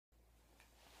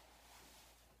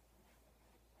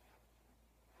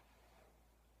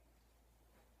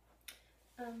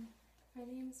My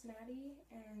name's Mattie,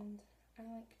 and I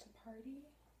like to party.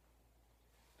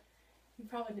 You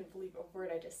probably didn't believe a word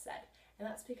I just said, and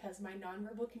that's because my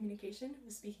nonverbal communication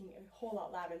was speaking a whole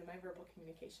lot louder than my verbal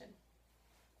communication.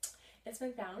 It's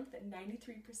been found that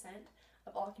 93%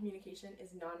 of all communication is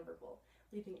nonverbal,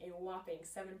 leaving a whopping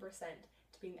 7%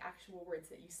 to being the actual words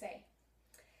that you say.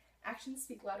 Actions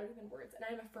speak louder than words, and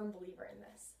I'm a firm believer in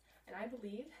this. And I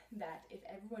believe that if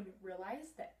everyone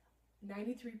realized that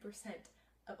 93%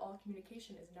 of all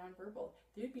communication is nonverbal,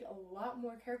 they would be a lot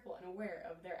more careful and aware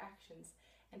of their actions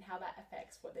and how that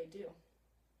affects what they do.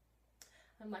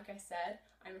 And like I said,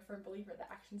 I'm a firm believer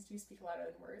that actions do speak louder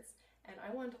than words, and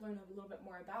I wanted to learn a little bit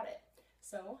more about it.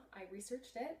 So I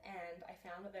researched it, and I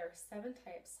found that there are 7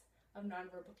 types of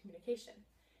nonverbal communication: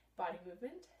 body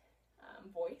movement,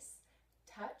 voice,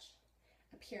 touch,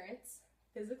 appearance,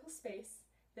 physical space,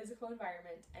 physical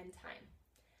environment, and time.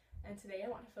 And today I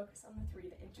want to focus on the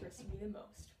 3 that interest me the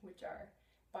most, which are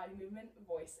body movement,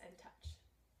 voice, and touch.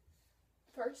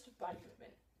 First, body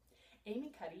movement. Amy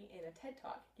Cuddy, in a TED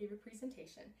Talk, gave a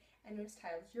presentation, and it was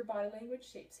titled, "Your Body Language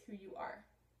Shapes Who You Are."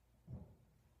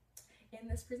 In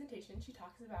this presentation, she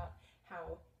talks about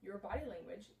how your body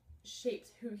language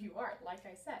shapes who you are, like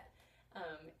I said.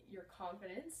 Your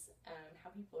confidence,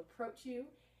 how people approach you.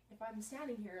 If I'm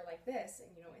standing here like this,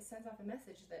 and it sends off a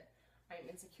message that I'm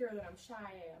insecure, that I'm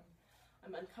shy,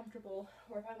 I'm uncomfortable,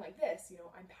 or if I'm like this,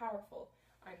 I'm powerful,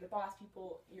 I'm the boss,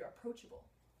 you're approachable.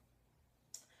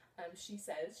 She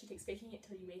says she takes faking it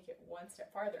till you make it one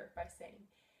step farther by saying,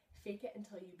 fake it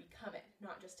until you become it,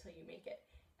 not just till you make it.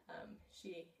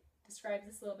 She describes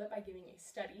this a little bit by giving a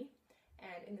study,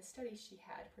 and in the study she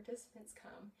had participants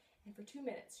come, and for 2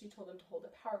 minutes she told them to hold a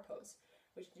power pose,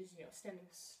 which is, standing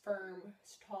firm,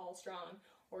 tall, strong,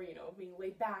 or, being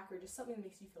laid back, or just something that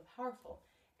makes you feel powerful.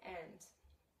 And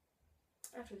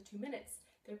after the 2 minutes,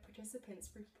 the participants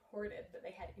reported that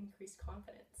they had increased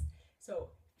confidence. So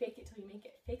fake it till you make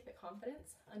it. Fake the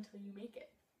confidence until you make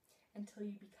it, until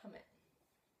you become it.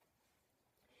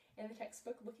 In the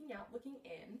textbook, Looking Out, Looking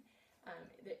In,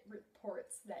 it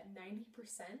reports that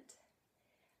 90%,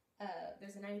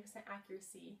 there's a 90%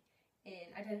 accuracy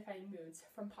in identifying moods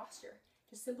from posture.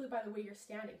 Just simply by the way you're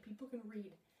standing. People can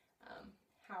read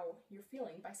how you're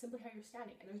feeling by simply how you're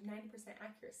standing, and there's 90%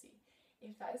 accuracy.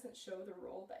 If that doesn't show the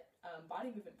role that body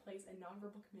movement plays in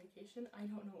nonverbal communication, I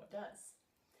don't know what does.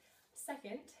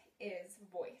 Second is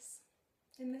voice.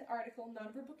 In the article,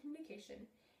 Nonverbal Communication,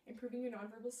 Improving Your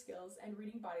Nonverbal Skills and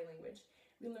Reading Body Language,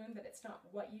 we learned that it's not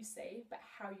what you say, but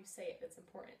how you say it that's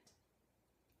important.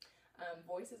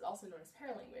 Voice is also known as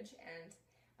paralanguage, and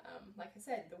like I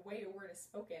said, the way a word is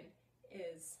spoken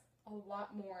is a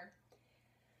lot more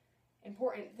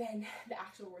important than the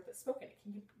actual word that's spoken. It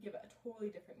can give it a totally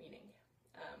different meaning.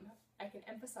 I can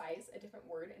emphasize a different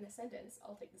word in a sentence.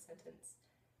 I'll take the sentence,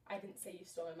 "I didn't say you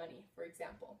stole my money," for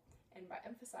example. And by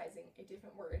emphasizing a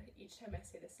different word each time I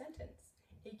say the sentence,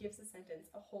 it gives the sentence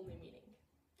a whole new meaning.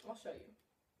 I'll show you.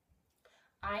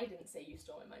 I didn't say you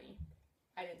stole my money.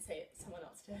 I didn't say it, someone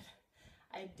else did.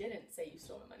 I didn't say you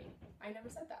stole my money. I never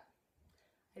said that.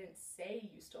 I didn't say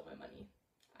you stole my money.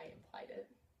 I implied it.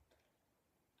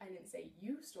 I didn't say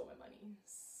you stole my money.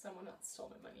 Someone else stole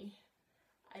my money.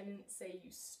 I didn't say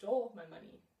you stole my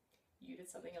money. You did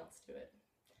something else to it.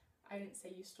 I didn't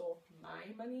say you stole my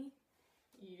money.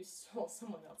 You stole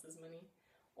someone else's money.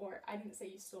 Or I didn't say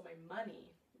you stole my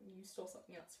money. You stole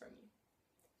something else from me.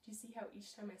 Do you see how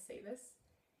each time I say this,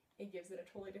 it gives it a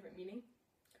totally different meaning?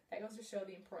 That goes to show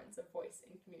the importance of voice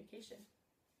in communication.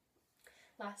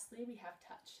 Lastly, we have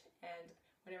touch. And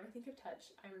whenever I think of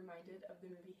touch, I'm reminded of the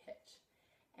movie Hitch.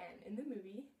 And in the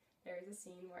movie, there is a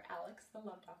scene where Alex, the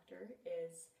love doctor,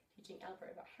 is teaching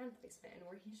Albert about hand placement and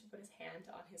where he should put his hand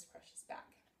on his crush's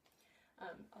back.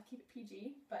 I'll keep it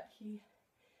PG, but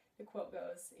the quote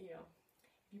goes,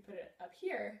 if you put it up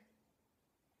here,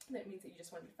 that means that you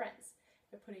just want to be friends.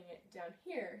 By putting it down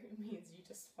here, it means you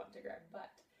just want to grab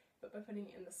butt. But by putting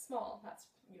it in the small, that's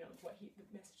the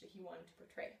message that he wanted to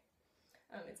portray.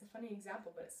 It's a funny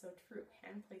example, but it's so true.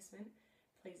 Hand placement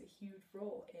plays a huge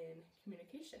role in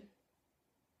communication.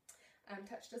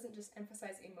 Touch doesn't just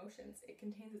emphasize emotions, it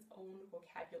contains its own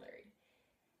vocabulary.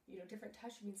 Different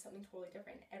touch means something totally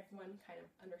different. Everyone kind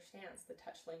of understands the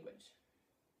touch language.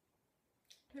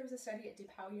 There was a study at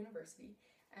DePauw University,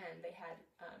 and they had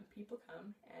people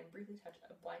come and briefly touch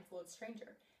a blindfolded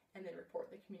stranger and then report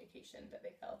the communication that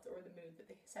they felt or the mood that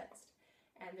they sensed.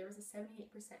 And there was a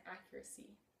 78%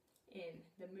 accuracy in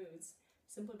the moods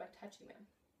simply by touching them.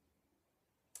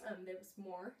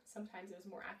 Sometimes it was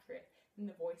more accurate than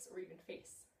the voice or even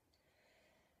face.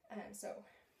 So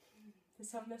to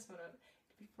sum this one up,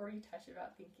 before you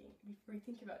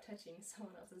think about touching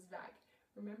someone else's back,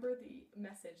 remember the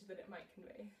message that it might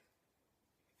convey.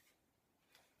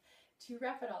 To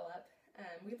wrap it all up,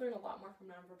 we learn a lot more from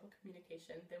nonverbal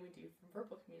communication than we do from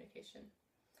verbal communication.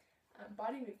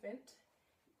 Body movement,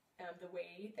 the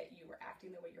way that you are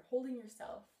acting, the way you're holding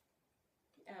yourself,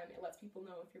 it lets people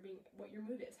know what your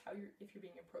mood is, if you're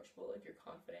being approachable, if you're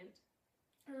confident.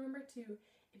 And remember to,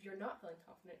 if you're not feeling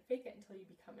confident, fake it until you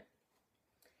become it.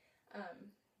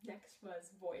 Next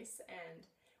was voice, and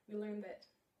we learned that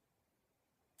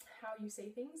how you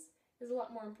say things is a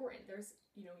lot more important.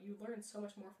 You learn so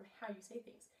much more from how you say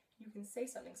things. You can say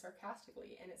something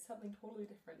sarcastically, and it's something totally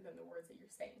different than the words that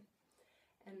you're saying.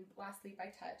 And lastly,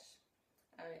 by touch,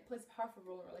 it plays a powerful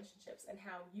role in relationships and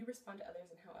how you respond to others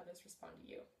and how others respond to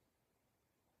you.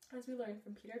 As we learned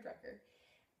from Peter Drucker,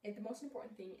 the most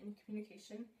important thing in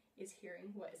communication is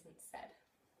hearing what isn't said.